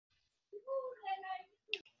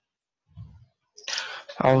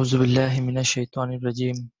أعوذ بالله من الشيطان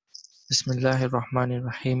الرجيم بسم الله الرحمن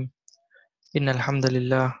الرحيم إن الحمد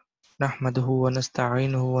لله نحمده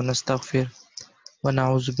ونستعينه ونستغفر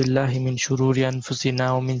ونعوذ بالله من شرور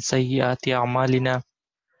أنفسنا ومن سيئات أعمالنا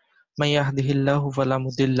من يهده الله فلا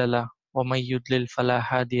مضل له ومن يضلل فلا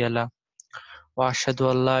هادي له وأشهد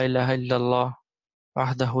أن لا إله إلا الله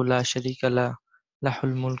وحده لا شريك له له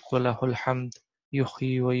الملك وله الحمد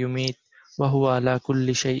يحيي ويميت وهو على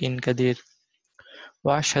كل شيء قدير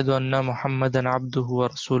وأشهد أن محمدا عبده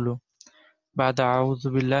ورسوله بعد أعوذ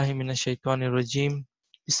بالله من الشيطان الرجيم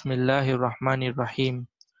بسم الله الرحمن الرحيم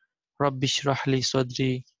رب اشرح لي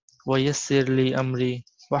صدري ويسر لي أمري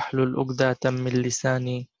واحلل عقدة من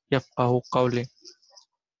لساني يفقه قولي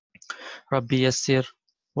ربي يسر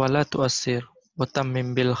ولا تؤسر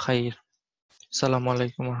وتمم بالخير. Assalamu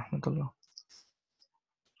alaikum warahmatullah.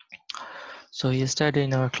 So yesterday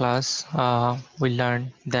in our class we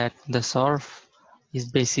learned that the surf is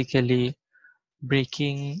basically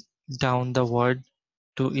breaking down the word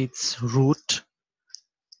to its root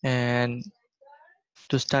and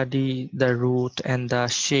to study the root and the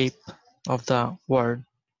shape of the word,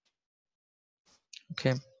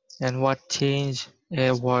 okay, and what change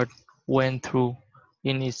a word went through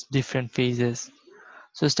in its different phases.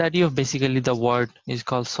 So study of basically the word is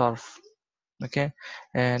called surf, okay,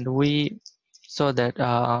 and we saw that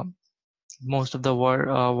most of the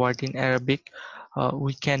word in Arabic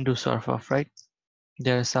we can do surf of, right?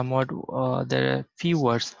 There are somewhat there are few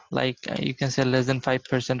words like you can say less than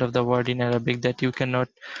 5% of the word in Arabic that you cannot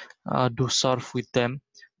do surf with them,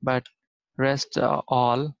 but rest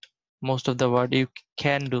all most of the word you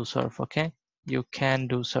can do surf, okay, you can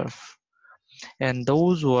do surf. And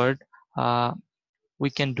those word uh, we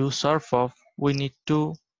can do surf of, we need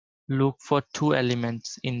to look for two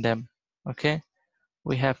elements in them, okay,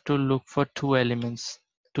 we have to look for two elements,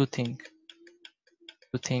 two thing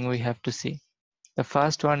we have to see. The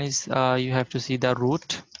first one is you have to see the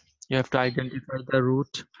root, you have to identify the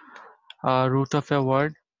root of a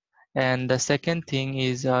word. And the second thing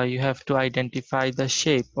is you have to identify the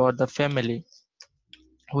shape or the family,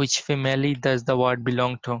 which family does the word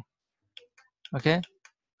belong to, okay.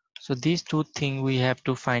 So these two things we have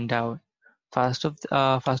to find out. First of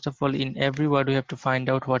all, in every word we have to find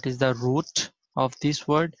out what is the root of this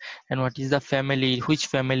word and what is the family, which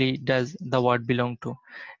family does the word belong to.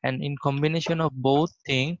 And in combination of both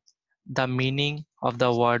things, the meaning of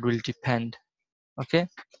the word will depend, okay.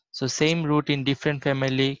 So same root in different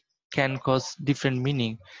family can cause different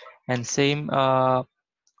meaning, and same uh,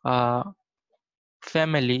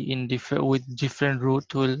 family in with different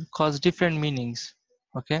root will cause different meanings,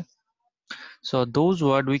 okay. So those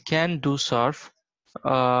word we can do surf,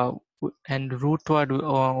 and root word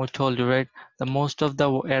we told you, right? The most of the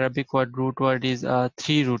Arabic word root word is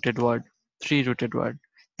three rooted word.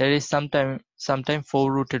 There is sometime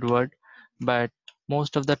four-rooted word, but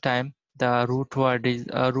most of the time the root word is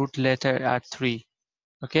root letter are three,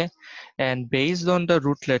 okay. And based on the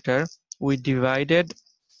root letter, we divided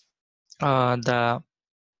the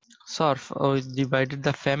surf, or we divided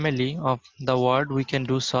the family of the word we can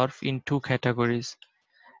do surf in two categories,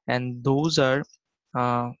 and those are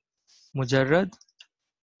uh, mujarrad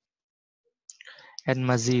and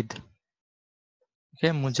mazid,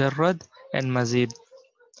 okay, mujarrad and mazid.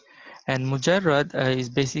 And mujarrad is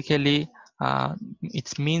basically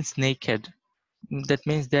it means naked. That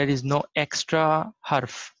means there is no extra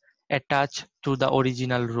harf attached to the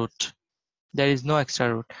original root. There is no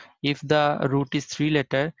extra root. If the root is three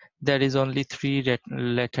letter, there is only three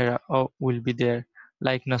letter will be there,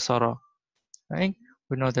 like nasara, right?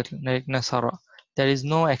 We know that, like nasara, there is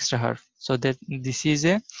no extra harf. So that this is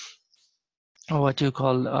a what you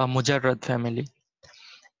call a mujarrad family.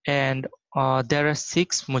 And there are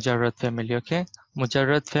six mujarrad family, okay.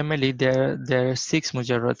 Mujarrad family, there are six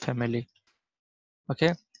mujarrad family,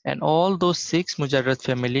 okay. And all those six mujarrad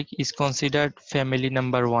family is considered family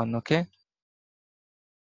number one, okay,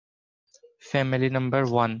 family number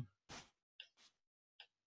one.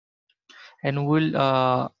 And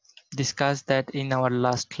we'll discuss that in our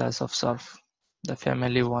last class of surf, the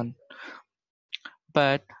family one.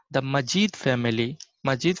 But the Majid family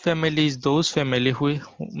is those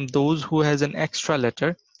who has an extra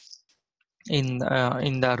letter in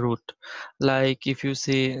the root. Like if you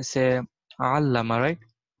say allama, right?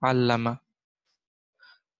 Allama.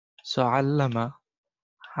 So allama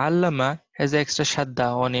has extra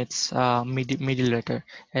shadda on its middle letter,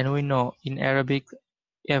 and we know in Arabic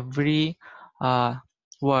every uh,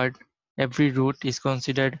 word, every root is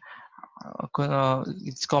considered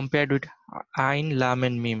it's compared with ain, lam,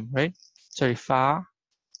 and mim, right? Sorry, fa,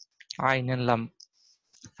 ain, and lam,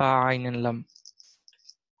 fa, ain, and lam.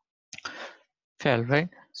 Fa'al, right?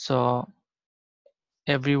 So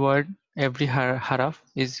every word, every haraf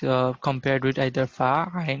is compared with either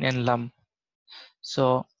fa, ain, and lam.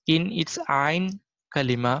 So in its ain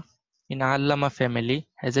kalima, in allama family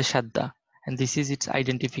has a shadda, and this is its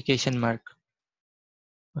identification mark.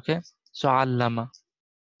 Okay, so allama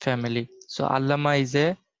family. So allama is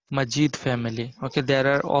a Majid family. Okay, there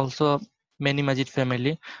are also many Majid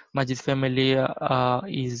family. Majid family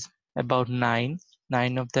is about nine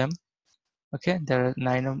of them. Okay, there are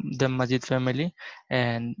nine of them Majid family,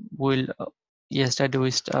 and yesterday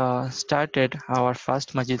we started our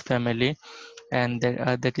first Majid family, and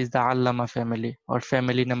that is the Allama family, or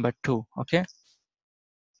family number 2. Okay,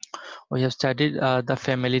 we have studied the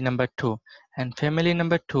family number 2, and family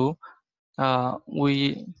number 2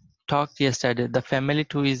 we talked yesterday. The family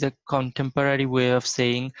 2 is a contemporary way of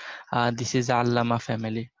saying this is Allama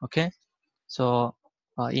family. Okay, so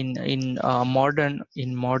in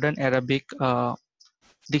modern Arabic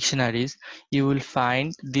dictionaries, you will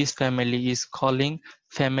find this family is calling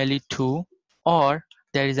family 2, or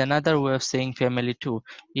there is another way of saying family 2.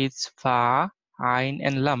 It's fa, ain,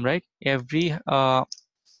 and lam, right? Every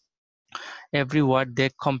word they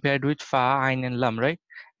compared with fa, ain, and lam, right?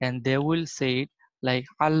 And they will say it like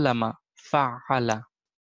allama, fa'ala.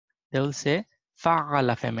 They will say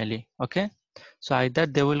fa'ala family. Okay, so either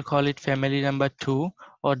they will call it family number 2,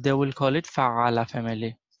 or they will call it fa'ala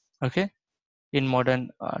family. Okay, in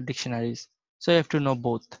modern dictionaries. So you have to know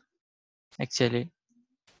both, actually.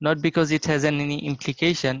 Not because it has any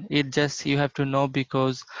implication, it just you have to know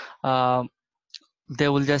because uh, they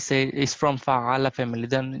will just say it's from Fa'ala family.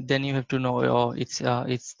 Then you have to know, oh, it's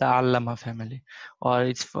the Allama family, or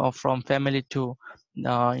it's from family two.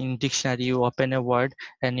 In dictionary, you open a word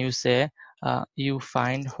and you say you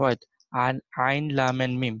find what Ain, Lam,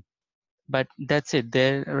 and Mim. But that's it.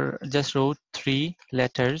 They just wrote 3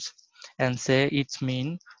 letters and say it's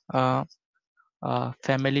mean uh,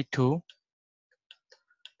 family two,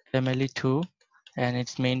 and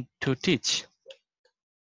it's meant to teach.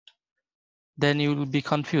 Then you will be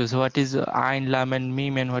confused. What is Ain, Lam, and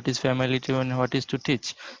Mim, and what is family two, and what is to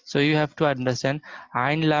teach? So you have to understand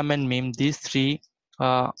Ain, Lam, and Mim. These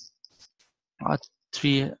uh,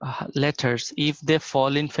 three letters. If they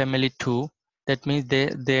fall in family two, that means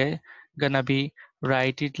they gonna be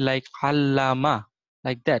write it like Allama,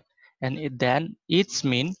 like that, and then it's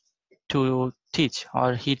mean to teach,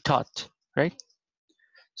 or he taught, right?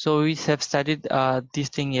 So we have studied this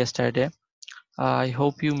thing yesterday. I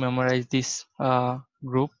hope you memorize this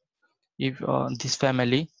group, if this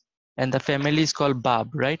family, and the family is called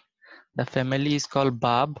Bab, right? The family is called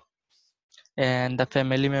Bab, and the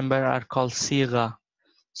family member are called Siga.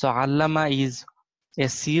 So Allama is a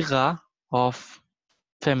Siga of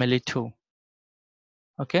family 2.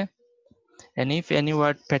 Okay, and if any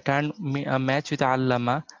word pattern match with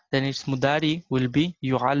Allama, then its Mudari will be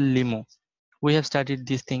Yu'allimu. We have studied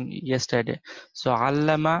this thing yesterday. So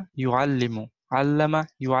allama yuallimu, allama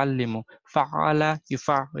yuallimu, fa'ala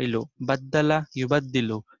yufa'ilu, baddala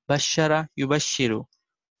yubaddilu, bashara yubashiru,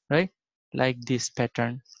 right? Like this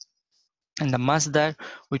pattern. And the masdar,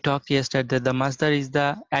 we talked yesterday, the masdar is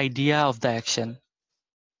the idea of the action.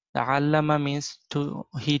 The allama means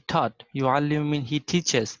he taught, yuallimu means he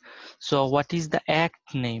teaches. So what is the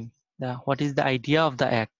act name? What is the idea of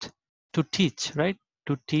the act? To teach, right?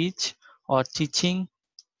 To teach, or teaching,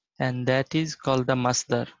 and that is called the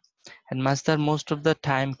masdar. And masdar most of the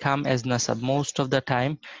time come as nasab, most of the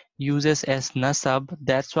time uses as nasab.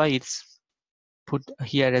 That's why it's put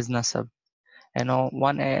here as nasab. And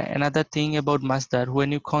another thing about masdar,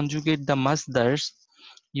 when you conjugate the masdars,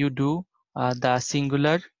 you do the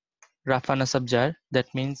singular rafa nasab jar. That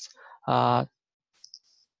means uh,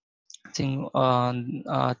 ta'limun,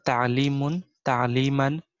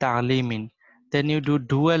 ta'liman, ta'limin. Then you do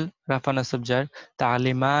dual rafa nasab jar,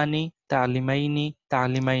 ta'limani, ta'limaini,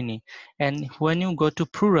 ta'limaini. And when you go to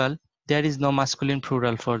plural, there is no masculine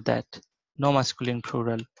plural for that. No masculine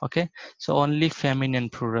plural. Okay, so only feminine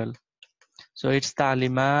plural. So it's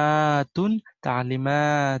ta'limatun,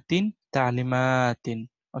 ta'limatin, ta'limatin.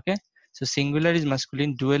 Okay, so singular is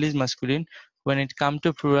masculine, dual is masculine. When it comes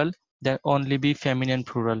to plural, there only be feminine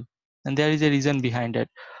plural, and there is a reason behind it.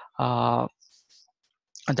 Uh,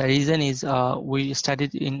 the reason is we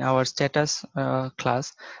studied in our status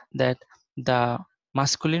class that the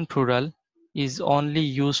masculine plural is only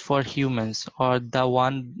used for humans, or the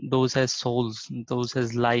one those has souls, those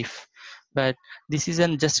has life. But this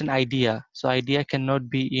isn't just an idea, so idea cannot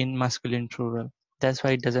be in masculine plural. That's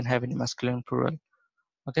why it doesn't have any masculine plural.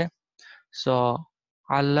 Okay, so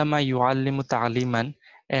allama yuallimu ta'liman,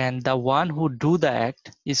 and the one who do the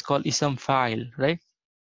act is called ism fa'il, right?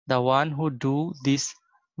 The one who do this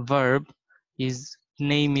verb, his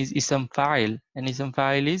name is ism fa'il, and ism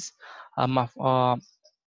fa'il is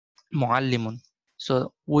muallimun.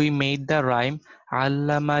 So we made the rhyme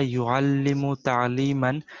allama yuallimu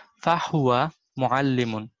ta'liman fahuwa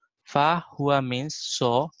muallimun. Fahuwa means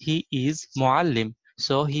so he is muallim,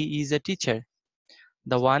 so he is a teacher.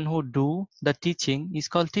 The one who do the teaching is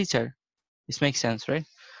called teacher. This makes sense, right?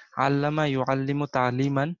 Allama yuallimu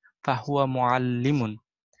ta'liman fahuwa muallimun.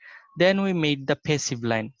 Then we made the passive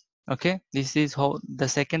line. Okay, this is how the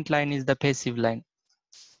second line is the passive line.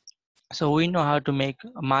 So we know how to make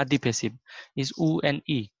madi passive is u and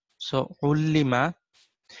e. So ullima,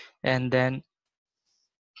 and then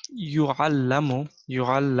yu'allamu,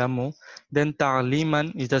 then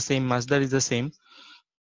ta'liman is the same, masdar is the same,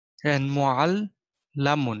 and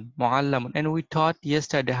mu'allamun. And we taught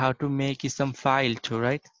yesterday how to make ism file too,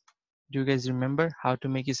 right? Do you guys remember how to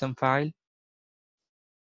make ism file?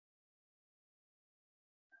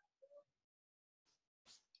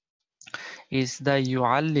 Is the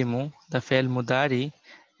yu'allimu, the fail mudari,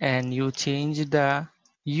 and you change the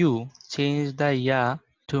ya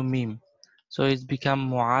to mim. So it's become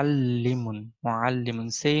muallimun.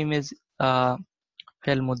 Same as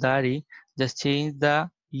fail mudari, just change the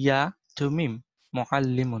ya to mim,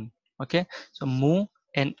 muallimun. Okay, so mu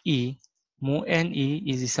and e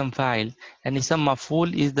is ism file, and ism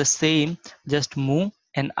maf'ul is the same, just mu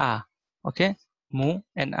and a. Okay, mu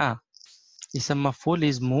and a. Ism maf'ul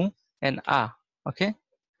is mu and a. Okay,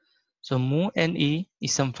 so mu and e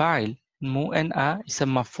ism fa'il, mu and a ism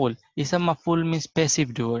maf'ul. Ism maf'ul means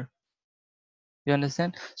passive doer. You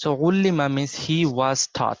understand? So ullima means he was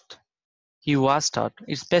taught. He was taught.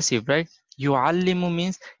 It's passive, right? Yu'allimu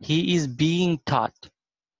means he is being taught.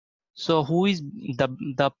 So who is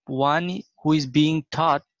the one who is being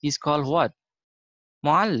taught is called what?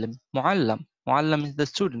 Muallim. Muallam is the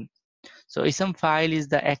student. So ism fa'il is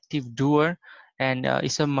the active doer, and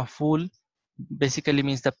ism maf'ul basically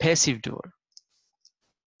means the passive doer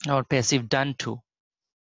or passive done to.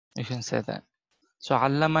 You can say that. So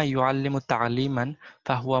allama yu'allimu ta'liman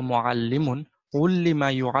fahuwa muallimun.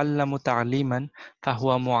 Ullima yu'allamu ta'liman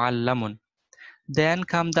fahuwa muallamun. Then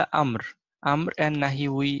come the amr. Amr and nahi,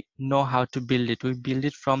 we know how to build it. We build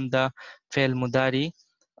it from the fail mudari.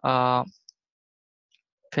 Fail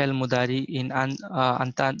mudari in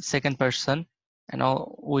second person, and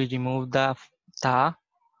now we remove the ta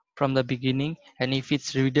from the beginning, and if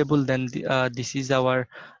it's readable, then this is our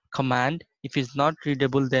command. If it's not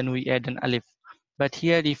readable, then we add an alif. But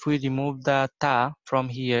here, if we remove the ta from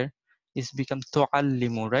here, it's become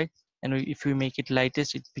tu'allimu, right? And if we make it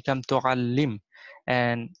lightest, it become tu'allim.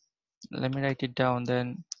 And let me write it down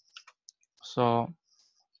then. So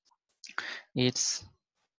it's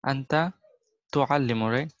anta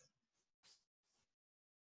tu'allimu, right?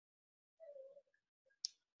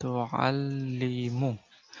 Tu'allimu.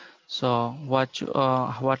 So what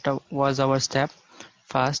was our step?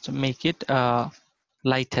 First, make it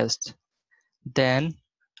lightest, then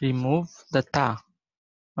remove the ta.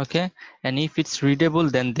 Okay, and if it's readable,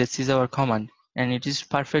 then this is our command, and it is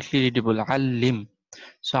perfectly readable. Allim.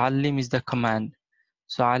 So allim is the command.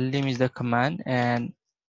 So allim is the command, and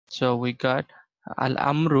so we got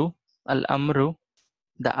al-amru,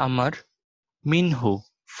 the amr, minhu,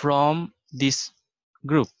 from this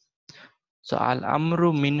group. So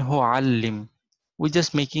al-amru minhu allim. We're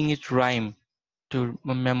just making it rhyme to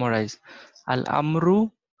memorize. Al-amru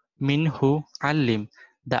minhu allim.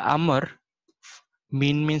 The amr,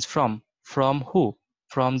 min means from. From who?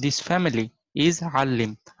 From this family is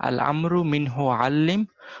allim. Al-amru minhu allim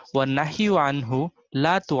wa nahyu anhu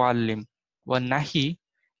la tuallim. Wa nahi,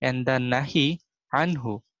 and the nahi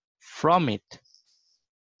anhu, from it,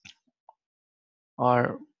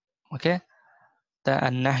 or okay, the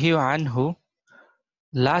nahyu anhu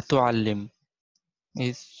la tuallim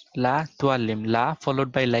is la tuallim. La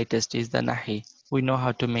followed by lightest is the nahi. We know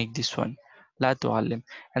how to make this one. La tuallim.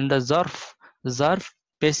 And the zarf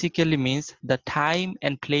basically means the time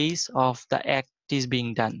and place of the act is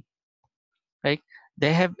being done. Right?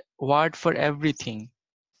 They have word for everything.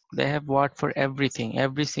 They have word for everything.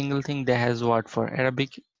 Every single thing they has word for.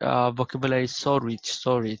 Arabic vocabulary is so rich,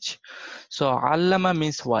 so rich. So allama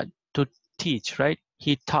means what? To teach, right?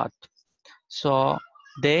 He taught. So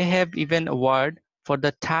they have even a word for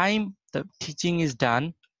the time the teaching is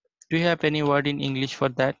done. Do you have any word in English for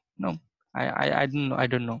that? No, I don't know. I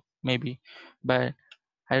don't know. Maybe, but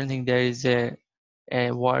I don't think there is a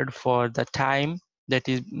word for the time that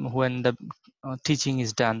is when the teaching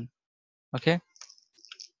is done. Okay,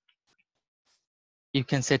 you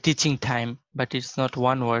can say teaching time, but it's not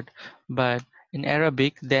one word. But in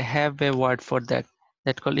Arabic, they have a word for that.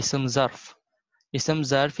 that called ism zarf. Ism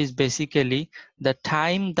zarf is basically the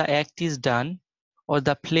time the act is done or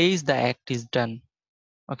the place the act is done.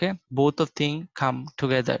 Okay, both of things come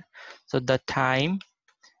together. So the time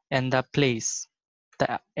and the place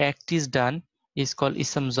the act is done is called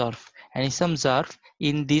ism zarf. And ism zarf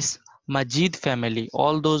in this Majid family,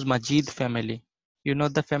 all those Majid family, you know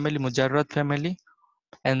the family Mujarrad family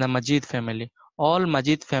and the Majid family, all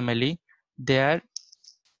Majid family, their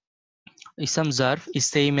ism zarf is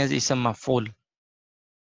same as ism maf'ul.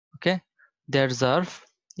 Okay, their zarf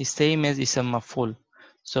is same as ism maf'ul,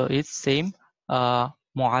 so it's same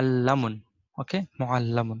muallamun. Okay,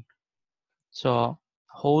 muallamun. So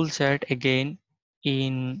whole set again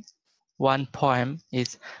in one poem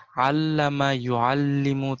is allama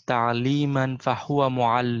yuallimu ta'liman fahuwa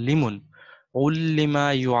muallimun,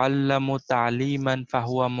 ullima yuallamu ta'liman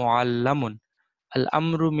fahuwa muallamun, al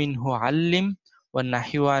amru minhu allim wa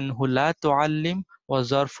nahyu anhu la tuallim wa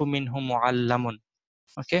zarfu minhu muallamun.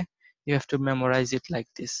 Okay, you have to memorize it like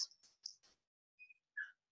this.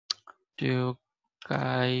 Do you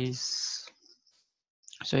guys,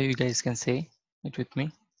 so you guys can say it with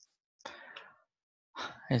me.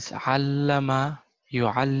 It's allama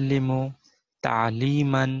yuallimu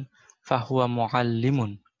ta'liman fahuwa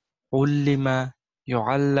muallimun, ullima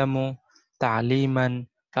yuallamu ta'liman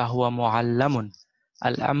fahuwa muallamun,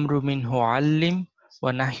 al amru minhu allim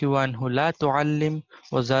wa nahyu anhu la tuallim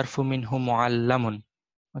wa zarfu minhu muallamun.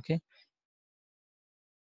 Okay,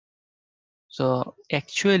 so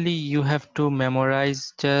actually you have to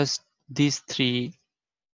memorize just these three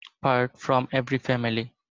part from every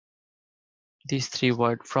family, these three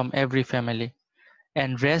words from every family,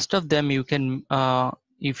 and rest of them you can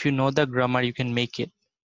if you know the grammar you can make it,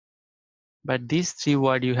 but these three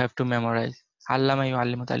words you have to memorize. Allama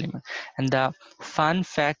yuallimu ta'lima. And the fun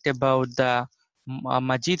fact about the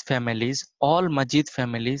Majid families, all Majid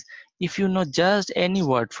families, if you know just any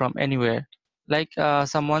word from anywhere, like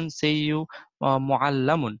someone say you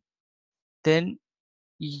muallamun, then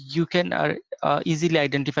you can easily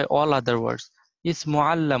identify all other words. It's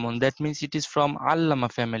muallamun, that means it is from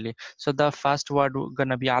allama family, so the first word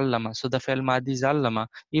gonna be allama, so the fi'l madi is allama.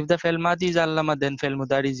 If the fi'l madi is allama, then fi'l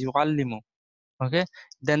mudari is yuallimu. Okay,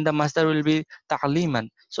 then the masdar will be ta'liman.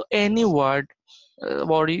 So any word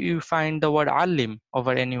or you find the word alim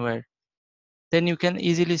over anywhere, then you can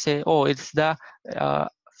easily say, oh, it's the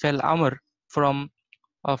fi'l amr from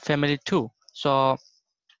family 2, so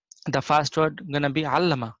the first word gonna be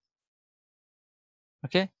allama.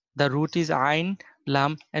 Okay, the root is ain,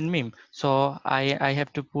 lam and mim, so I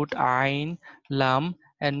have to put ain, lam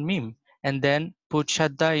and mim, and then put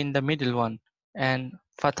shadda in the middle one and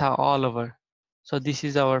fatha all over. So this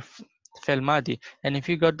is our fi'l madi, and if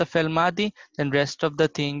you got the fi'l madi, then rest of the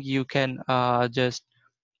thing you can just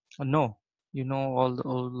know, you know all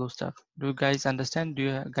those stuff. Do you guys understand? Do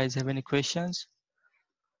you guys have any questions?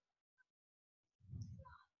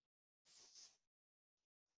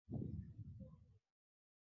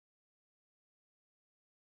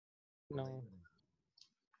 No.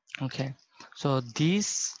 Okay, so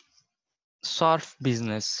this surf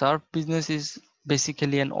business is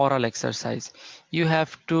basically an oral exercise. You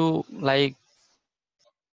have to like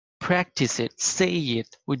practice it, say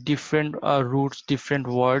it with different roots, different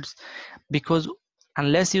words, because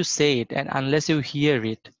unless you say it and unless you hear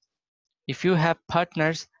it, if you have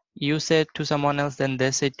partners, you say it to someone else, then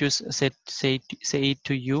they say it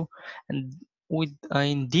to you, and with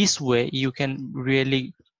in this way you can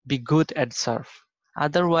really be good at surf.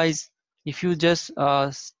 Otherwise, if you just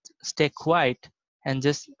stay quiet and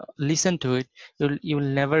just listen to it, you'll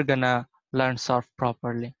never gonna learn surf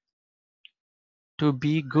properly. To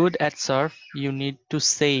be good at surf, you need to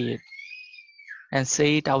say it and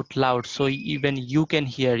say it out loud so even you can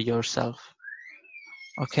hear yourself.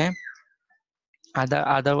 Okay,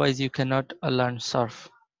 otherwise you cannot learn surf.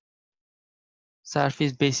 Surf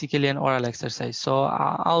is basically an oral exercise, so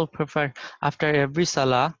I'll prefer after every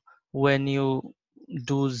salah when you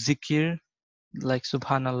do zikir like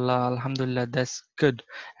subhanallah, alhamdulillah, that's good,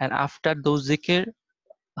 and after those zikir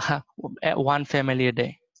one family a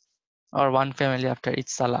day or one family after each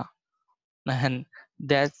salah, and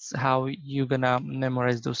that's how you gonna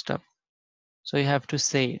memorize those stuff. So you have to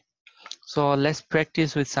say it. So let's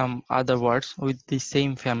practice with some other words with the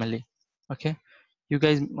same family. Okay, you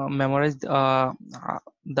guys memorize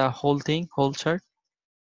the whole thing, whole chart.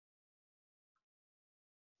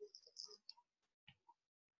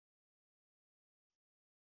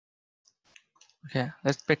 Okay,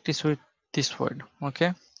 let's practice with this word.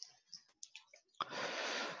 Okay,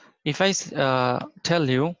 if I tell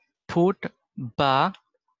you put ba,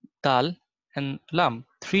 dal and lam,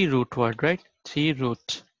 three root word, right? 3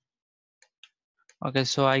 root. Okay,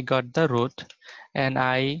 so I got the root and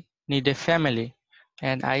I need a family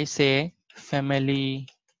and I say family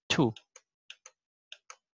 2.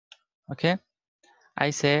 Okay, I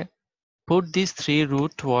say put this 3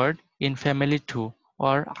 root word in family 2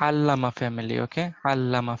 or allama family. Okay,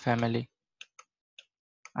 allama family.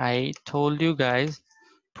 I told you guys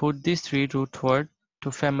put this 3 root word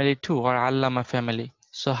to family 2 or allama family.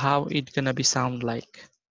 So how it gonna be sound like?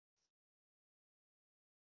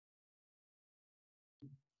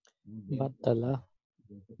 Baddala.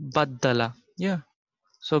 Baddala. Yeah.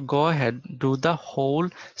 So go ahead, do the whole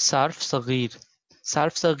sarf sagir.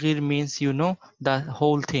 Sarf sagir means you know the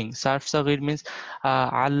whole thing. Sarf sagir means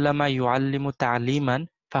allama yuallimu ta'liman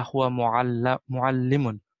fahuwa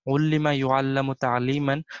muallimun. Ullima yuallamu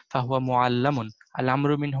ta'liman fahuwa muallamun.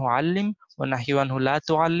 Al-amru minhu allim wa nahyu anhu la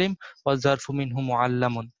tuallim wa zarfu minhu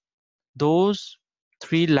muallamun. Those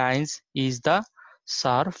 3 lines is the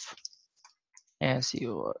sarf as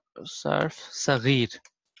your sarf sagir.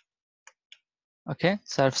 Okay,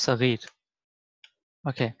 sarf sagir.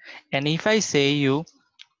 Okay, and if I say you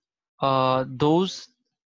those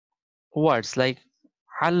words like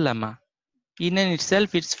allama, in and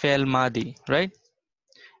itself it's fail madi, right?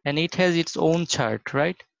 And it has its own chart,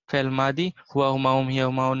 right? Fail madi, huwa huma hum hiya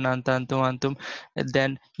huma hunna anta antum antum. And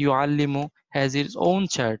then yuallimu has its own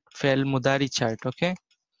chart, fail mudari chart, okay?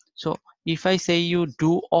 So if I say you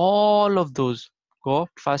do all of those, go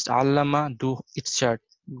first allama, do its chart.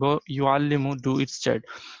 Go yuallimu, do its chart.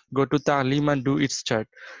 Go to ta'lima, do its chart.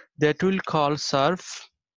 That will call sarf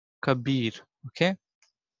kabir. Okay,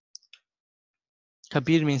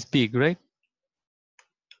 kabir means big, right?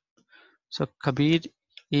 So kabir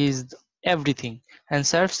is everything and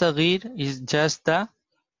sarf sagir is just the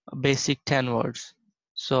basic 10 words.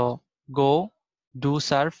 So go do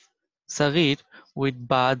sarf sagir with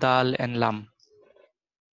ba, dal and lam.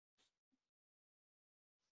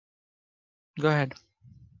 Go ahead.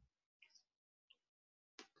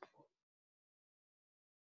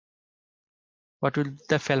 What will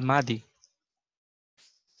the fel madi?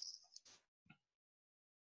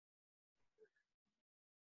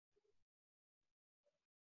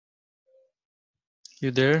 You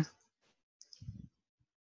there?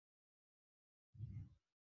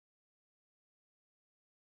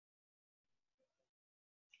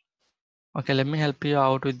 Okay, let me help you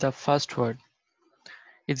out with the first word.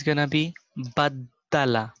 It's gonna be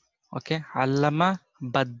baddala. Okay, allama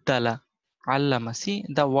baddala. Allama. See,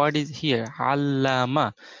 the word is here.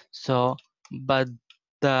 Allama. So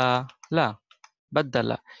baddala.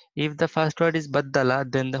 Baddala. If the first word is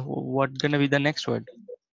baddala, then the what gonna be the next word?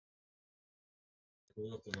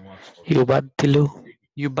 Yubaddilu.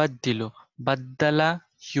 Yubaddilu. Baddala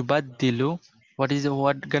yubaddilu.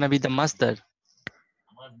 What gonna be the masdar?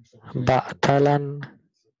 Ba'talan.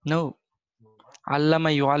 No. Allama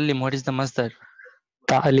yuallim. What is the masdar?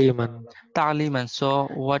 Ta'liman. Ta'liman. So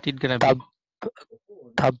what it gonna Tab be?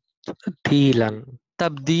 Tabdilan.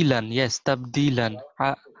 Tabdilan. Yes, tabdilan.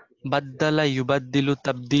 Baddala yubaddilu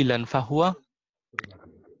tabdilan. Fahuwa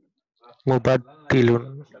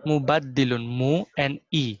Mubaddilun. mubaddilun. Mu and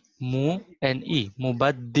e. Mu and e.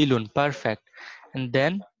 Mubaddilun. Perfect. And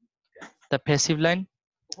then the passive line.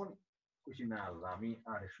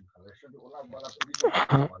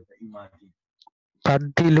 Uh,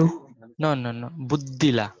 Baddilu. No, no, no.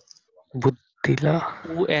 Buddila. Buddila.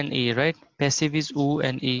 U and e, right? Passive is u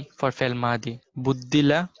and e for fel madi.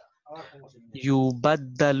 Buddila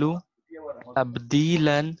yubaddalu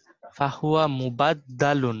tabdilan fahuwa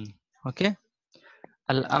mubaddalun. Okay.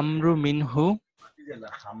 Al amru minhu.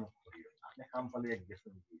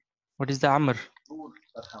 What is the amr?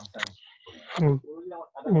 Mm,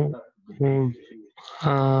 mm, mm,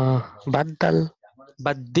 Baddal.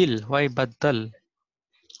 Baddil. Why baddal?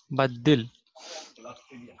 Baddil.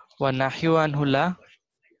 Wa nahyu anhu la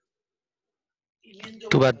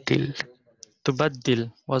Tubaddil.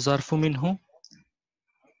 tubaddil. Wa zarfu minhu.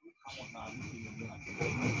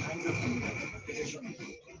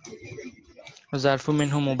 Wa zarfu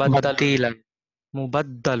minhu mubaddalun. Baddilan.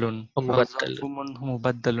 Mubaddalun. Wa Mubaddal. zarfu minhu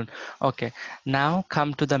mubaddalun. Okay. Now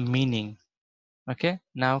come to the meaning. Okay.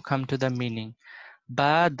 Now come to the meaning.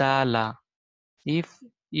 Badala. If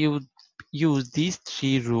you use these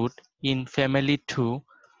 3 root in family 2,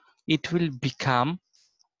 it will become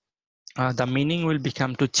the meaning will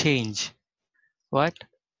become to change. What?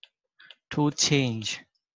 To change.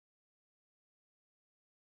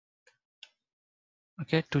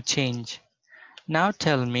 Okay, to change. Now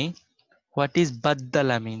tell me what is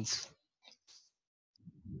baddala means.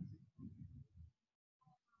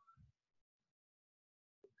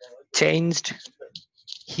 Changed.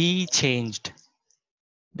 He changed.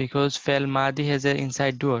 Because Fel Madi has an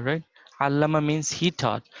inside door, right? Allama means he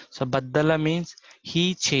taught. So Baddala means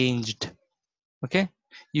he changed. Okay?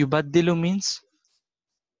 Yubaddilu means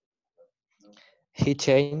He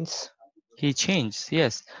changed. he changed,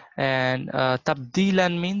 yes. And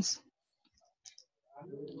Tabdilan means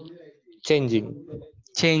Changing.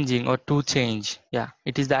 changing or to change. Yeah,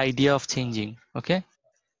 it is the idea of changing. Okay?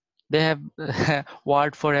 They have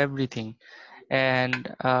word for everything. And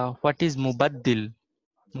what is Mubaddil?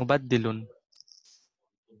 Mubaddilun.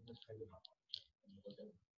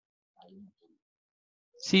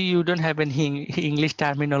 See, you don't have any English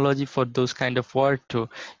terminology for those kind of word too.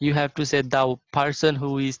 You have to say the person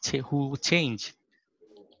who is who change.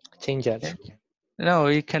 Changer. Okay? No,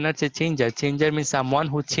 you cannot say changer. Changer means someone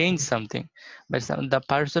who changed something, but the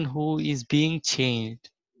person who is being changed.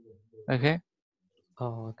 Okay,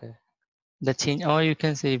 Oh, okay. the change, or you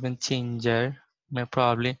can say even changer.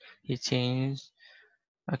 Probably he changed.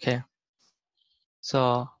 Okay,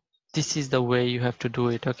 so this is the way you have to do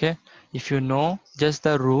it. Okay, if you know just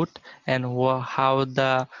the root and how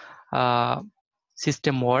the uh,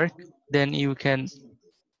 system work, then you can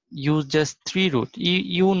use just three root.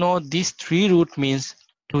 You know this three root means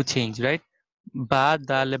to change, right? Ba,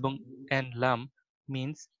 dal, and lam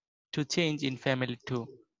means to change in family too.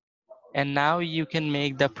 And now you can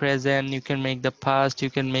make the present, you can make the past, you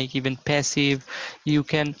can make even passive. You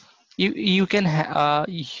can you even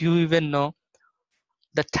know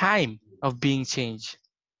the time of being changed.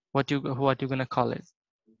 What you gonna call it?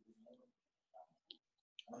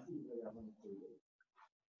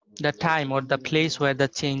 The time or the place where the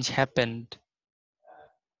change happened.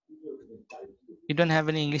 You don't have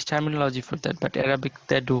any English terminology for that, but Arabic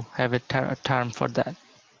they do have a term for that.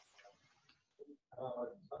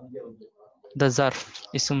 The zarf,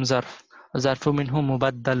 ism zarf. Zarfu minhu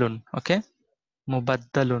mubaddalun. Okay,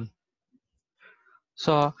 mubaddalun.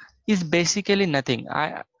 So it's basically nothing.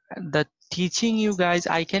 The teaching you guys,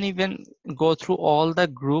 I can even go through all the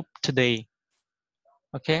group today.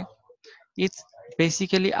 Okay, it's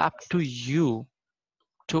basically up to you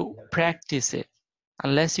to practice it.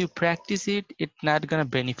 Unless you practice it, it's not gonna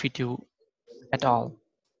benefit you at all.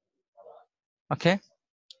 Okay,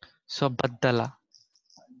 so baddala.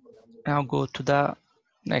 Now go to the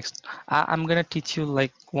next. I'm gonna teach you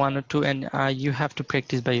like one or two, and you have to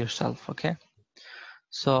practice by yourself. Okay,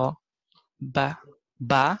 so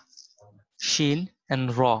ba, shin,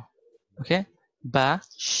 and ra. Okay, ba,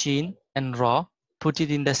 shin, and ra. Put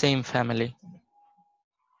it in the same family.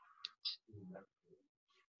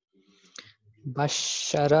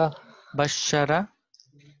 Bashara. Bashara,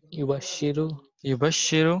 Yubashiru.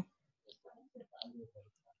 yubashiru,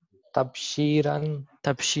 Tabshiran.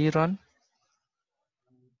 tabshiran,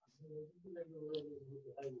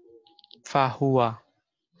 fahuwa.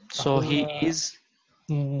 So he Fahuwa is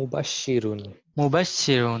mubashirun.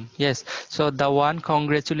 mubashirun. Yes. So the one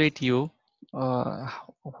congratulate you. Uh,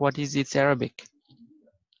 what is its Arabic?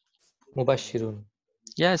 Mubashirun.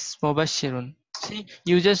 Yes, mubashirun. See,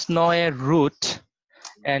 you just know a root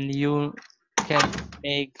and you can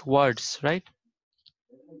make words, right?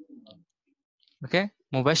 Okay,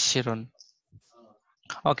 mubashirun.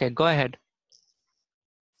 Okay, go ahead.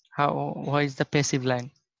 What is the passive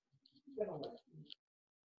line?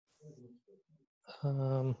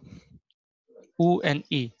 Um, U and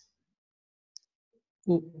E.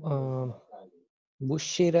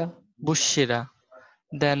 Bushira. Bushira.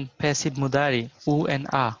 Then passive mudari. U and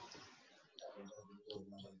A.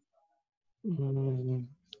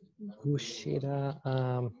 Bushira.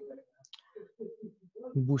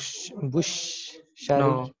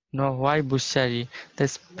 Bushari. No. Why bushari?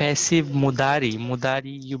 That's passive mudari.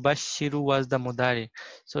 Mudari. Yubashiru was the mudari.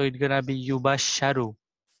 So it's gonna be yubasharu.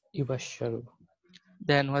 Yubasharu.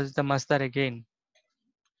 Then what's the masdar again?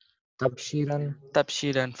 Tabshiran.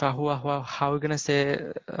 Tabshiran. Fahuwa. How are we gonna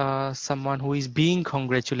say someone who is being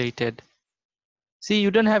congratulated? See,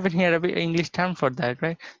 you don't have any Arabic English term for that,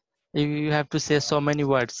 right? You have to say so many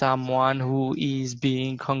words. Someone who is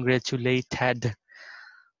being congratulated,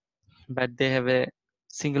 but they have a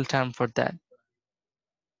single term for that.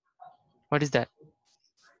 What is that?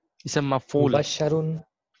 It's a maful. Mubasharun.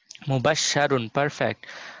 Mubasharun. Perfect.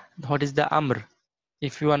 What is the amr?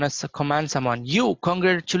 If you wanna command someone, you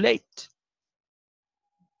congratulate.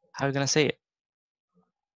 How are you gonna say it?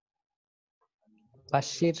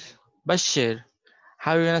 Bashir. Bashir.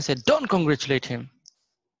 How are you gonna say? Don't congratulate him.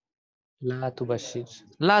 La tubashir.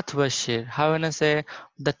 La Bashir. How are you gonna say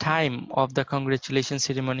the time of the congratulation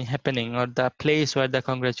ceremony happening or the place where the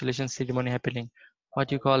congratulation ceremony happening?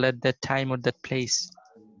 What you call at that time or that place?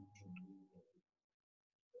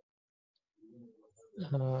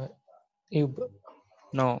 Uh, Yub,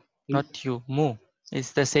 No, not you. Mu.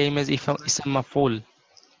 It's the same as if ism maf'ul.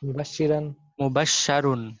 Mubashiran,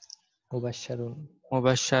 Mubasharun. Mubasharun.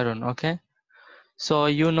 Mubasharun. Okay. So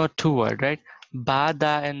you know two words, right?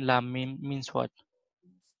 Bada and lam means what?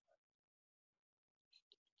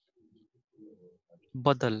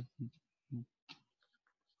 Badal.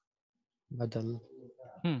 Badal.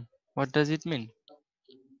 What does it mean?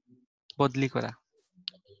 Bodli kora.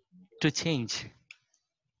 To change.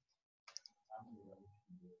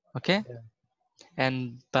 Okay. Yeah.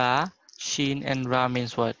 And ba, shin, and ra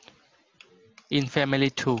means what? In family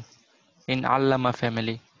too. In Allama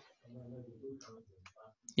family.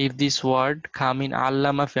 If this word come in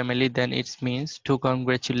Allama family, then it means to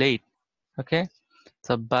congratulate. Okay.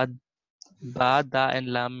 So ba, da, and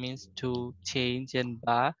lam means to change, and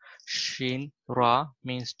ba, shin, ra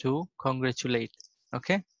means to congratulate.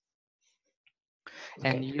 Okay.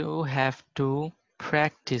 And Okay. you have to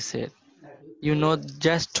practice it. You know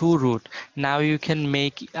just two root. Now you can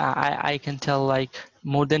make I can tell like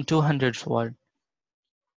more than 200 word.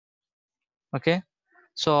 Okay.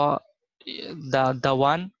 So the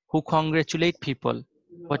one who congratulate people,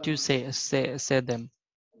 what you say them.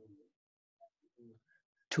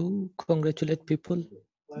 To congratulate people,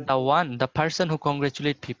 The person who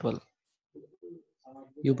congratulate people.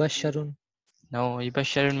 Yubasharun. No,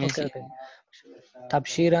 Ibasharun means Okay, okay.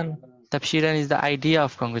 Tabshiran, Tabshiran is the idea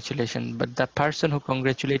of congratulation, but the person who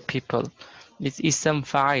congratulate people is ism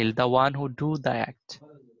fa'il, the one who do the act.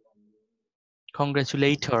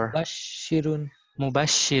 Congratulator. Mubashirun.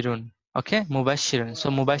 Mubashirun. Okay, Mubashirun. So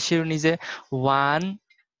Mubashirun is a one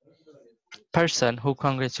person who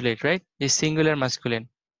congratulate, right? Is singular masculine.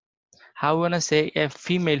 How we wanna say a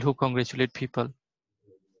female who congratulate people?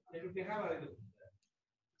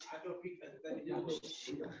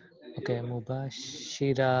 Okay,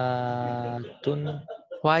 Mubashiratun.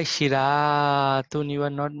 Why Shiratun? You are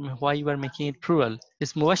not. Why you are making it plural?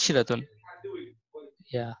 It's Mubashiratun.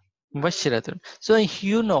 Yeah. Mubashiratun. So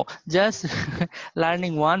you know, just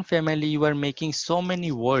learning one family, you are making so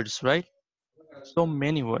many words, right? So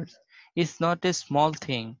many words. It's not a small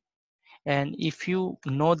thing. And if you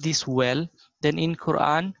know this well, then in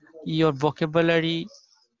Quran, your vocabulary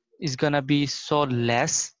is gonna be so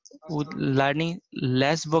less. With learning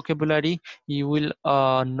less vocabulary, you will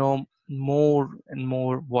know more and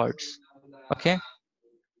more words. Okay.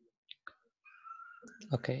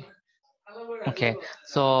 Okay. Okay.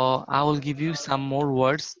 So I will give you some more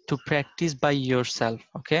words to practice by yourself.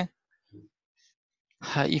 Okay.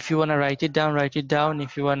 If you wanna write it down, write it down.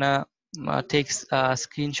 If you wanna take a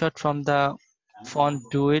screenshot from the phone,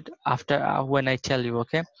 do it after when I tell you.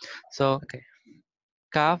 Okay. So Okay.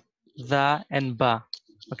 kaf, the, and ba.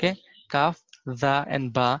 Okay. Kaf, the,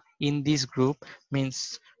 and ba in this group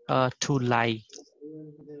means to lie.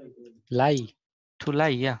 Lie. To lie,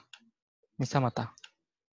 yeah. Misamata.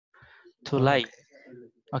 To lie.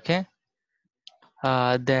 Okay.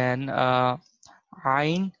 Okay. Then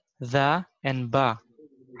ain, the, and ba.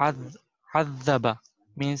 Adhaba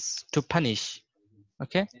means to punish.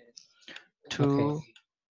 Okay. Okay. To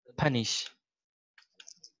punish.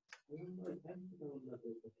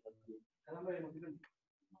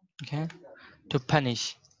 Okay. To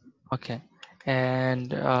punish. Okay.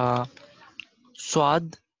 And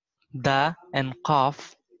swad, da, and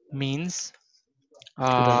qaf means To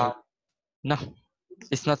the right. no,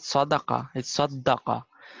 it's not sadaqa, it's saddaqa.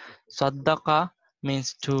 Saddaqa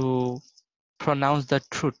means to pronounce the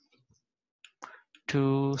truth,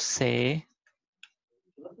 to say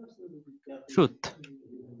truth.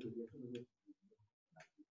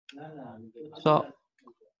 So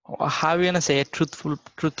how are you gonna say a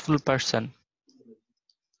truthful person?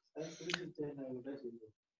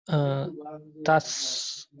 Uh,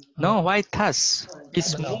 Tas. No, why thus?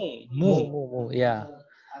 It's No. mu. Yeah.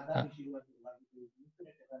 Uh,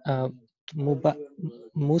 uh, muba,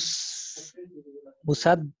 mus,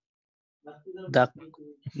 musaddaq,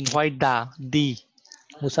 Why da? D.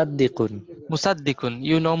 musaddiqun. Musaddikun.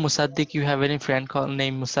 You know Musaddik, you have any friend called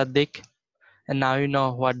named Musaddik, and now you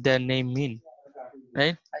know what their name mean,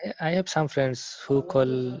 right? I have some friends who call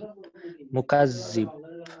mukazzib.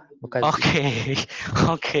 Mukazzib. Okay,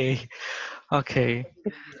 okay, okay.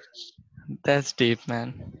 That's deep,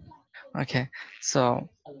 man. Okay, so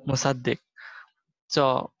Musaddik.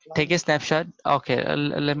 So take a snapshot. Okay,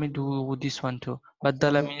 let me do this one too.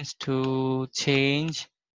 Badala means to change,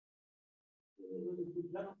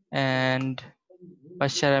 and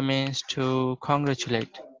Bashara means to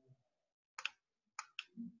congratulate.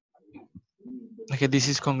 Okay, this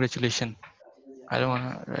is congratulation. I don't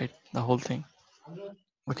want to write the whole thing.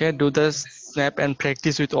 Okay, do the snap and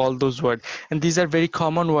practice with all those words. And these are very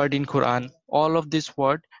common word in Quran. All of these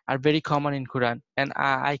words are very common in Quran. And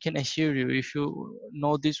I can assure you, if you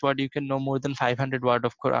know this word, you can know more than 500 word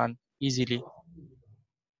of Quran easily.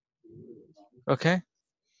 Okay.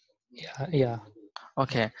 Yeah, yeah.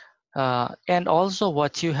 Okay. And also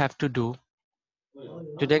what you have to do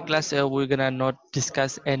today class, we're gonna not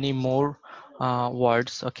discuss any more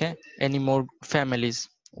words, okay, any more families.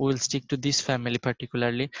 We'll stick to this family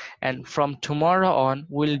particularly, and from tomorrow on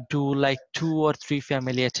we'll do like 2 or 3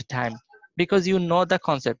 family at a time, because you know the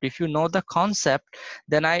concept. If you know the concept,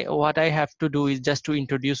 then what I have to do is just to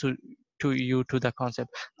introduce you to the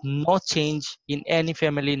concept. No change in any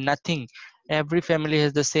family, nothing. Every family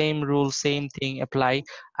has the same rules, same thing apply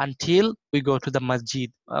until we go to the masjid,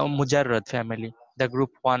 mujarrad family, the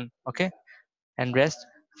group 1, okay, and rest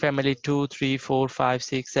family 2, 3, 4, 5,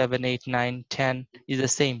 6, 7, 8, 9, 10 is the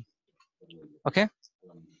same. Okay,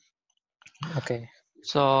 Okay.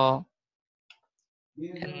 so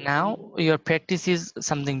and now your practice is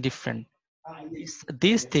something different.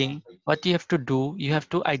 This thing, what you have to do, you have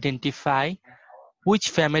to identify which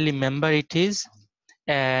family member it is,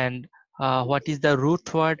 and what is the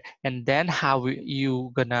root word, and then how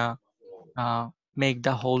you gonna uh, make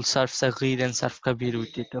the whole sarf saghir and sarf kabir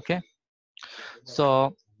with it. Okay,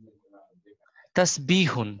 so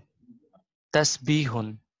tasbihun,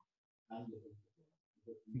 tasbihun,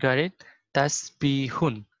 got it?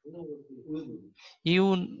 Tasbihun. You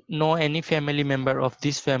know any family member of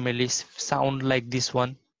this family sound like this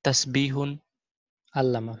one? Tasbihun.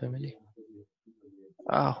 Allama family.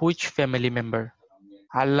 Which family member?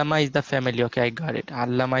 Allama is the family. Okay, I got it.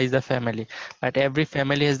 Allama is the family. But every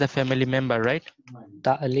family has the family member, right?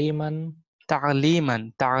 Ta'liman.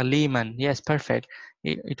 Ta'liman. Ta'liman. Yes, perfect.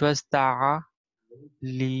 It was ta'liman.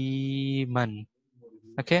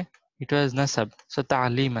 Okay, it was nasab. So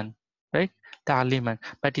ta'liman, right? Ta'liman.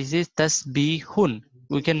 But is it tasbihun?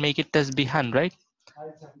 We can make it tasbihan, right?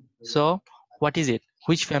 So what is it?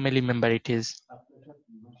 Which family member it is?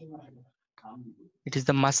 It is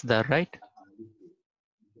the masdar, right?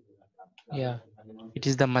 Yeah. It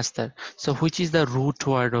is the masdar. So which is the root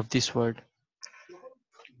word of this word?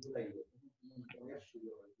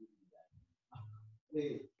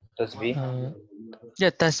 Tasbih.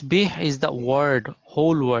 Yeah, tasbih is the word,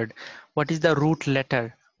 whole word. What is the root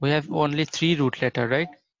letter? We have only 3 root letter, right?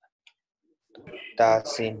 Ta,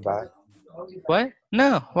 Sin, Ba. Why?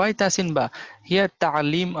 No, why tasinba? Here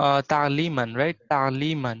ta'lim, ta'liman, right?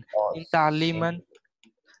 Ta'liman. Or In Sin, ta'liman,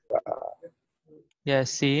 Ba. yeah,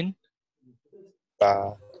 sin,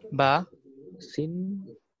 Ba. ba, Sin.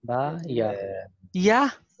 Ba. Ya. Then yeah,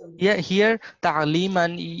 yeah. Here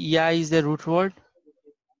ta'liman, yeah is the root word.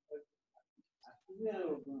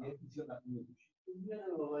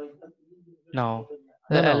 No.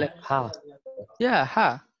 No, no. Ha. Yeah,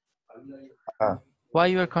 ha. Ha. Why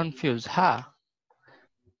you are confused? Ha.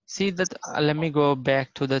 See that? Let me go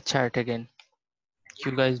back to the chart again.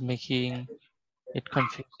 You guys making it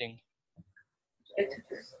confusing.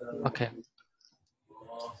 Okay.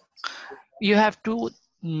 You have to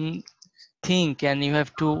think, and you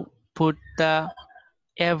have to put the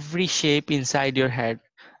every shape inside your head.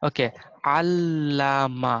 Okay.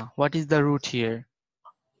 Allama. What is the root here?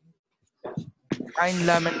 Ain,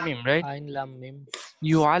 lam, and mim, right? Ain lam mim.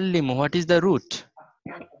 Yu'allimu. What is the root?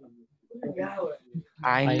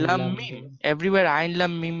 Ain, Ain lam, lam mim. mim. Everywhere ain,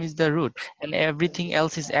 lam, mim is the root, and everything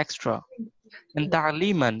else is extra. And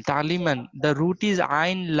ta'liman, ta'liman, the root is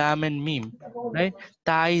ain, lam, and mim, right?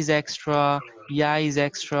 Ta is extra, ya is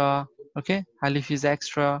extra, okay? Alif is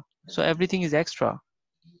extra, so everything is extra.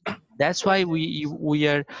 That's why we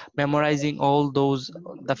are memorizing all those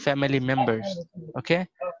the family members, okay?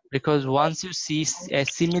 Because once you see a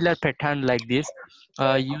similar pattern like this,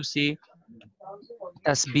 you see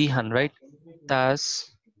tasbihan, right?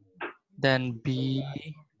 Tas, then b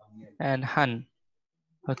and han,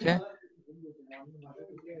 okay?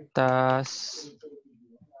 Tas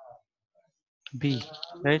b,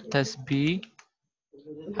 right? Tas b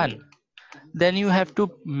han. Then you have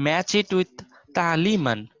to match it with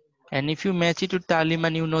taliman, and if you match it with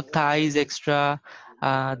taliman, you know ta is extra,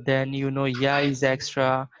 then you know ya is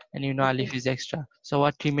extra, and you know alif is extra. So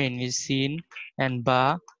what remain is sin and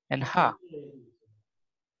ba and ha.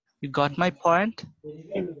 You got my point?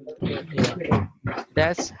 Yeah.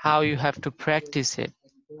 That's how you have to practice it.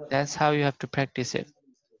 That's how you have to practice it.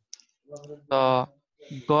 So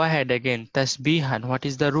go ahead again. Tasbihan, what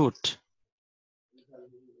is the root?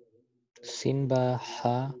 Sin. Ba.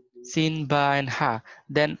 Ha. Sin, ba, and ha.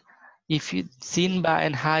 Then if you sin, ba,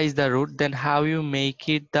 and ha is the root, then how you make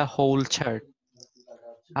it the whole chart?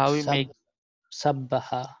 How you make Sab.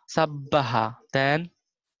 sabbaha, sabbaha, then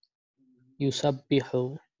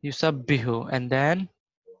yusabbihu, yusabbihu, and then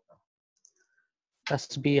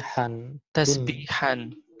tasbihan,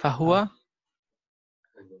 tasbihan. Fahuwa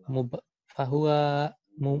fahuwa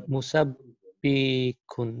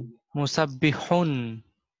musabbikun, musabbihun.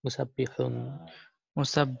 musabbihun.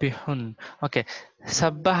 Musabbihun. Okay.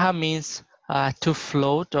 Sabbaha means to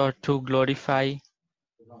float or to glorify.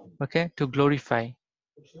 Okay, to glorify.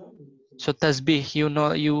 So tasbih, you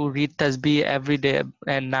know, you read tasbih every day,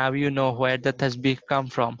 and now you know where the tasbih come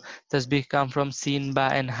from. Tasbih come from sin ba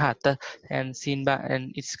and ha, and sin ba,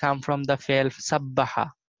 and it's come from the fail sabbaha.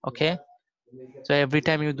 Okay, so every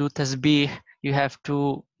time you do tasbih, you have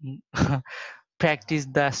to practice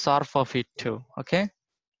the sarf of it too. Okay,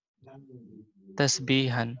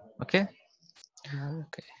 tasbihan. Okay,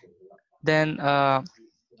 Okay. then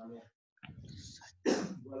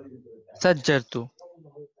sajjartu.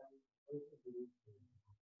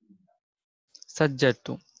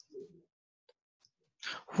 Sajjartu.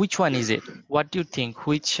 Which one is it? What do you think?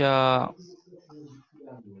 Which if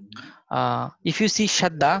you see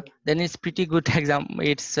shadda, then it's pretty good example.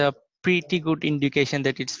 It's a pretty good indication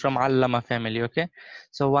that it's from allama family. Okay,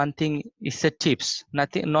 so one thing is a tips.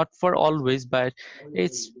 Nothing, not for always, but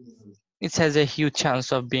it has a huge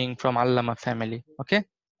chance of being from allama family. Okay,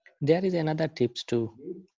 There is another tips too.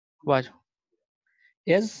 what?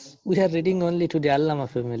 Yes, we are reading only to the Allama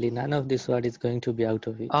family. None of this word is going to be out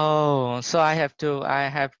of it. Oh, so I have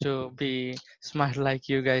to be smart like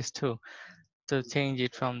you guys too to change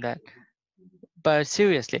it from that. But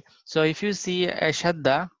seriously, so if you see a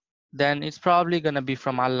shadda, then it's probably gonna be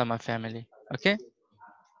from allama family. Okay,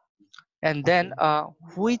 and then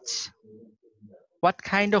which what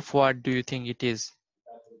kind of word do you think it is?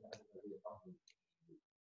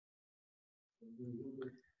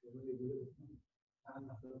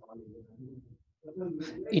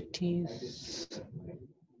 It is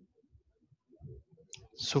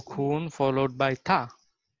Sukun followed by ta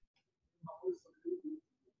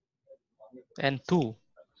and tu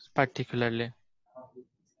particularly.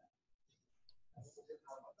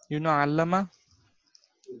 You know allama?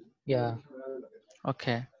 yeah.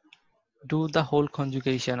 Okay, do the whole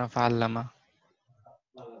conjugation of allama.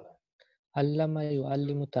 Allama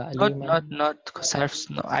yu'allimu Not ta'liman. not not surf.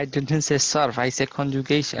 No, I didn't say surf. I say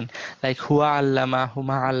conjugation like huwa allama,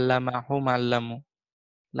 huma allama, hum allamu,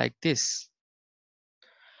 like this.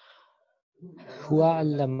 Huwa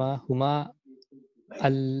allama huma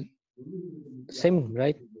al same,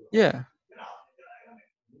 right? Yeah,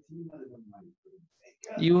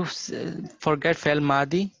 you forget fail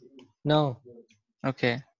madi. No.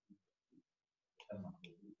 Okay,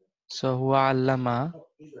 so huwa allama,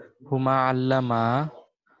 huma allama,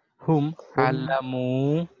 hum Hum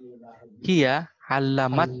allamu, hiya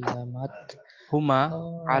allamat, allamat. huma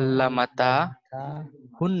Oh, allamata, allamata.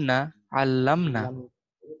 hunna allamna, Lam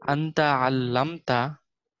anta allamta,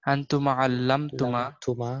 antuma allamtuma,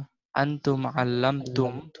 lamtuma. antum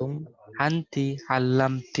allamtum, Allamtum. anti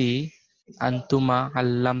allamti, antuma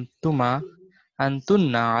allamtuma,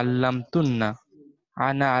 antunna allamtunna,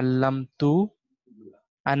 ana allamtu,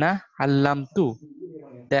 ana allamtu,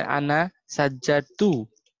 then ana sajjatu,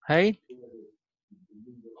 right?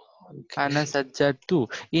 Okay. Ana sajjatu.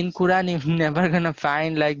 In Quran, you're never gonna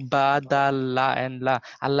find like ba, da, la, and la.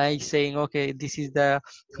 Allah is saying, okay, this is the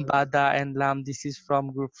ba, da, and lam. This is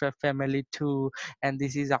from group family 2, and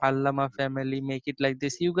this is allama family. Make it like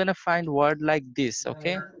this. You're gonna find word like this,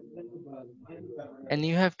 okay? And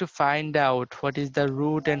you have to find out what is the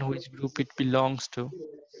root and which group it belongs to.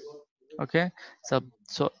 Okay, so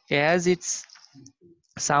as it's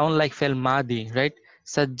sound like fail madi, right?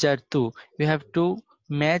 Sajjartu, you have to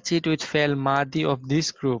match it with fail madi of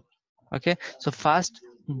this group. Okay, so first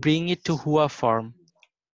bring it to hua form,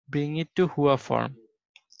 bring it to hua form.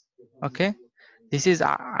 Okay, this is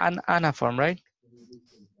an ana form, right?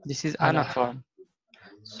 This is ana Ana. form.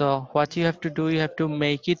 So what you have to do, you have to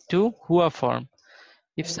make it to hua form.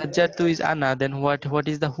 If sajjartu is ana, then what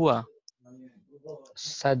is the hua?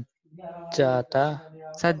 Sajjata.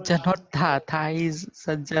 Sajja, not tha. Tha is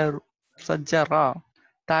sajjar, sajjara.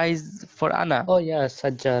 Ta is for ana. Oh yeah,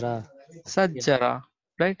 sajjara. Sajjara,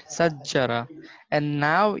 right? Sajjara. And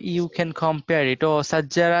now you can compare it. Oh,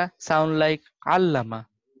 sajjara sound like allama,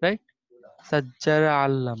 right? Sajjara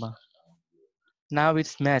allama. Now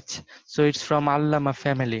it's match. So it's from allama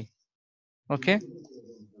family. Okay?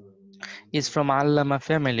 It's from allama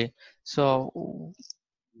family. So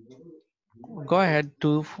go ahead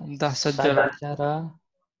to the sajjara. Sajjara.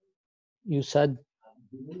 Yusad.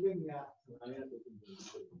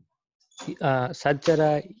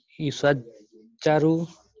 Sajjara yusajjaru.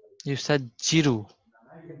 Yusajjiru.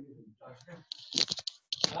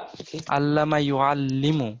 Okay. Allama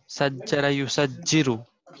yuallimu. Sajjara yusajjiru.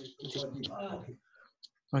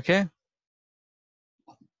 Okay.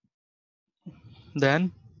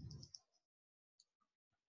 Then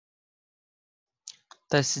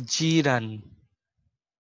tasjiran.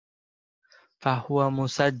 Fahuwa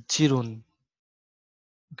musajjirun.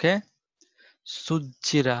 Okay.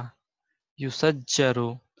 Sujjira.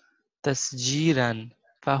 Yusajjaru. Tasjiran.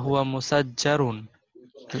 Fahuwa musajjarun.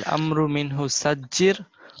 Al-amru minhu sajjir.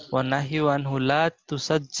 Wa nahyu anhu la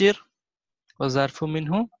tusajjir. Wa zarfu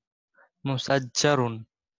minhu musajjarun.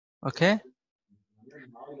 Okay.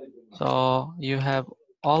 So you have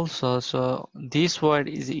also, so this word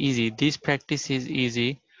is easy. This practice is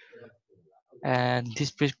easy. And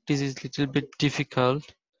this practice is little bit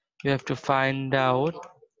difficult. You have to find out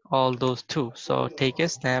all those two. So take a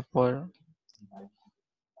snap or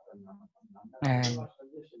and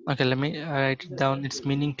okay, let me write it down its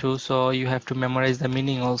meaning too. So you have to memorize the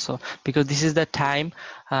meaning also, because this is the time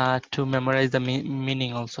to memorize the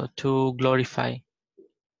meaning also, to glorify.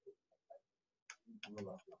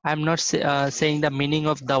 I'm not saying the meaning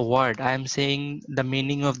of the word. I'm saying the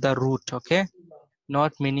meaning of the root. Okay,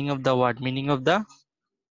 not meaning of the word, meaning of the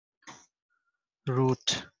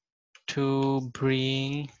root, to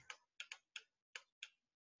bring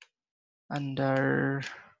under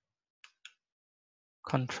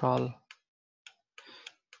control.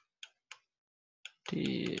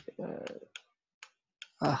 The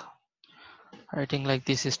writing like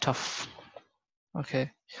this is tough.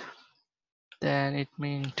 Okay, then it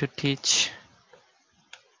means to teach.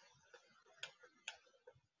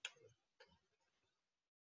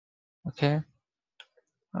 Okay.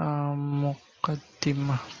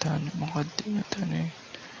 مقدمة تاني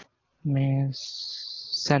means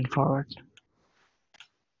send forward.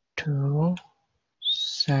 To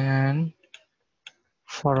send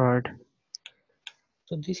forward.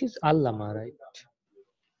 So this is allama, right?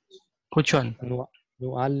 Which one?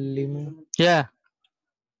 Nuallimu. Yeah.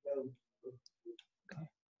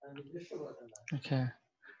 Okay.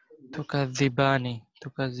 Tukadzibani.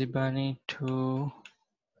 Tukadzibani, to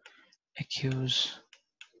accuse.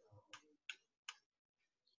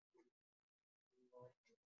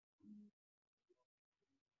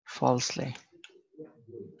 Falsely.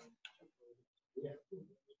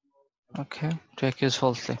 Okay. To accuse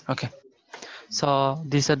falsely. Okay. So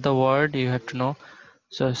these are the word you have to know.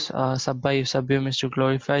 So sabba yusabbihu means to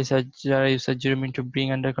glorify. Sajjara yusajjiru means to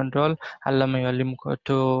bring under control. Allama yuallimu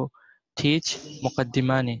to teach.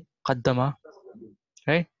 Muqaddimani. Qaddama.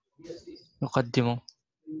 Right? Yuqaddimu.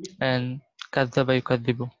 And kadzaba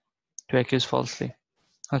yukaddibu, to accuse falsely.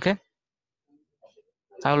 Okay?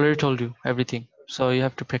 I already told you everything. So you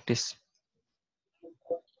have to practice.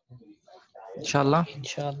 Inshallah.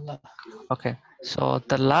 Inshallah. Okay. So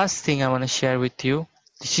the last thing I want to share with you.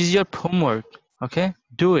 This is your homework. Okay?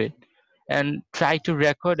 Do it. And try to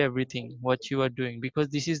record everything what you are doing, because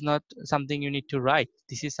this is not something you need to write.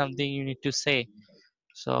 This is something you need to say.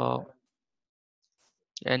 So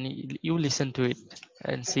and you listen to it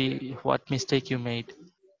and see what mistake you made.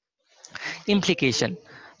 Implication.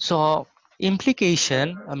 So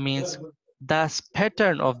implication means the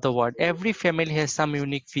pattern of the word. Every family has some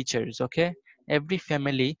unique features. Okay, every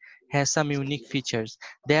family has some unique features.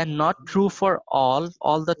 They are not true for all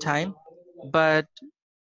the time, but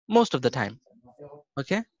most of the time.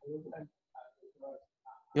 Okay,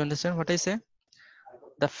 you understand what I say?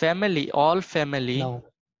 The family, all family. No.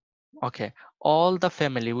 Okay, all the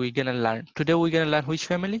family we're gonna learn today. We're gonna learn which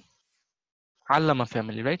family? Allama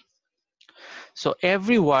family, right? So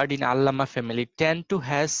every word in Allama family tend to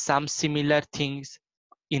has some similar things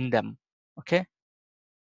in them. Okay,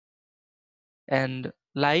 and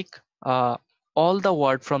like all the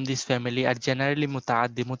word from this family are generally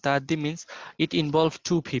mutaaddi. Mutaaddi means it involves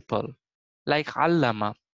two people, like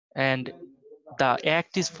Allama, and the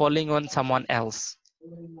act is falling on someone else.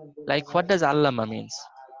 Like what does Allama means?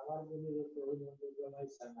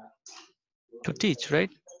 To teach, right?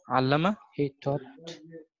 Allama. He taught.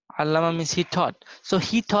 Allama means he taught. So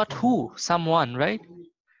he taught who? Someone, right?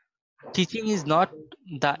 Teaching is not,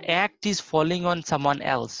 the act is falling on someone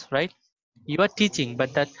else, right? You are teaching,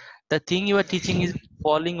 but that the thing you are teaching is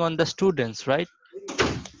falling on the students, right?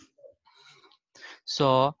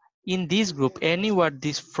 So in this group, any word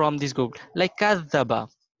this from this group, like kadhaba,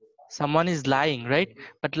 someone is lying, right?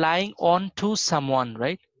 But lying on to someone,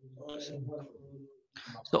 right?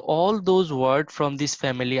 So all those words from this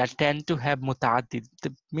family are tend to have mutaaddid.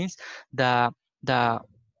 That means the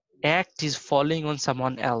act is falling on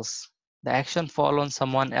someone else. The action fall on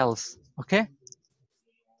someone else. Okay.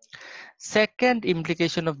 Second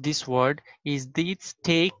implication of this word is this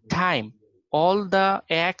take time. All the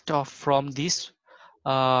act of from these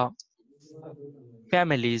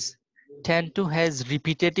families tend to has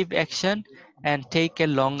repetitive action and take a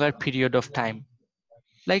longer period of time.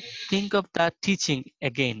 Like think of the teaching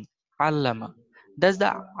again, allama. Does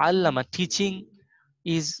the allama teaching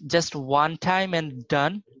is just one time and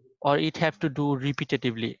done, or it have to do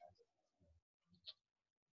repetitively?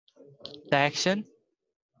 The action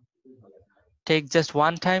take just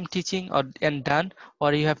one time teaching or and done,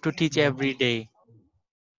 or you have to teach every day,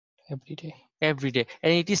 Every day.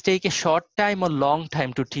 and it is take a short time or long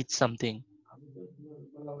time to teach something.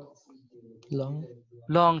 Long.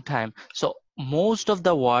 Long time. So most of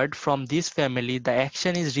the word from this family, the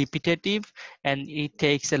action is repetitive and it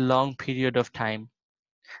takes a long period of time.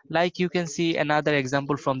 Like you can see another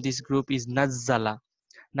example from this group is nazzala.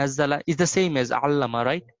 Nazzala is the same as allama,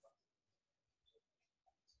 right?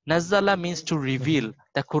 Nazzala means to reveal.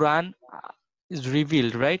 The Quran is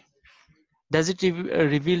revealed, right? Does it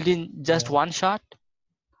revealed in just Yeah. one shot,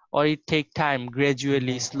 or it take time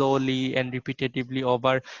gradually, No. slowly and repetitively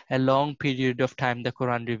over a long period of time the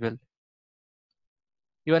Quran revealed?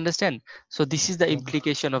 You understand? So this is the Yeah.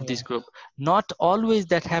 implication of this Yeah. group. Not always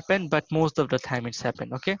that happen, but most of the time it's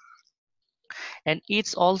happened. Okay, and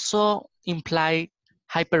it's also implied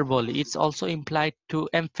hyperbole. It's also implied to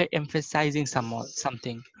emphasizing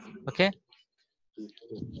something. Okay,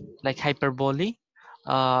 like hyperbole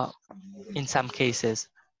in some cases.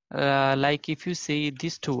 Like if you say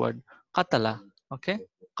this two word qatala. Okay,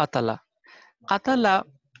 qatala. Qatala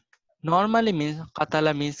normally means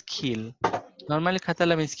qatala means kill. Normally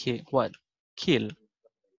qatala means kill. What? Kill.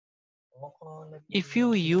 If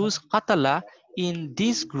you use qatala in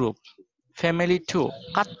this group, family 2,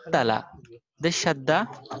 qattala, the shadda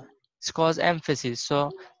is cause emphasis.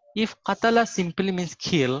 So if qatala simply means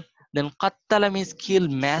kill, then qattala means kill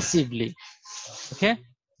massively. Okay?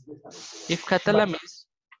 If qatala But means,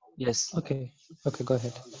 yes. okay. Okay, go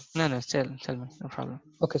ahead. No, tell me, no problem.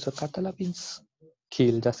 Okay, so Katala means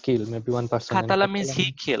kill, just kill, maybe one person, and Khatala means Katala he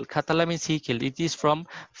means killed. Khatala means he killed. It is from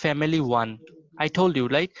family 1. I told you,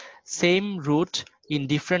 right? Same root in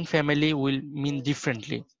different family will mean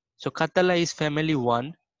differently. So Khatala is family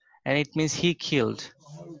 1 and it means he killed.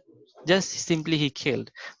 Just simply he killed.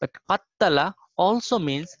 But Qattala also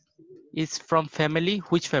means it's from family,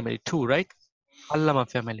 which family? 2, right? Allama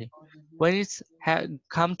family. When it's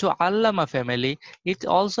come to Allama family, it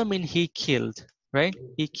also means he killed, right?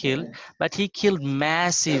 He killed, but he killed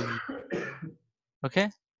massive.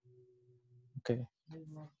 Okay, okay.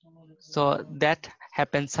 so that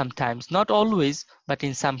happens sometimes, not always, but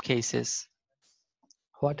in some cases.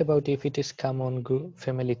 What about if it is come on group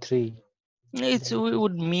family 3? It Then it is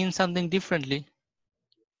would mean something differently.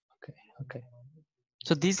 okay. Okay.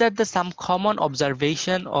 So these are the some common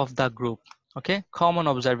observation of the group. Okay, common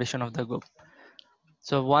observation of the group.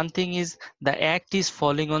 So one thing is the act is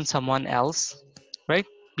falling on someone else, right?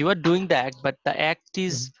 You are doing the act, but the act Mhm.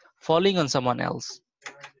 is falling on someone else.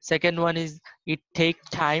 Second one is it take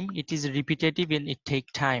time. It is repetitive and it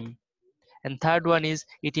take time. And third one is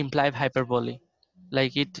it implies hyperbole,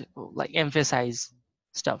 like it like emphasize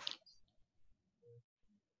stuff.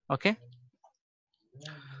 Okay,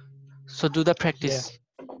 so do the Yeah. practice.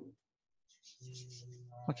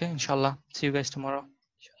 Okay, inshallah. See you guys tomorrow.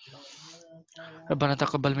 ربنا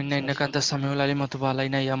تقبل منا إنك أنت السميع العليم وتب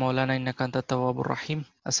علينا يا مولانا إنك أنت التواب الرحيم.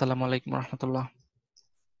 السلام عليكم ورحمة الله.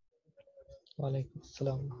 Wa alaikum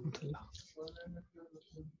assalam wa rahmatullah.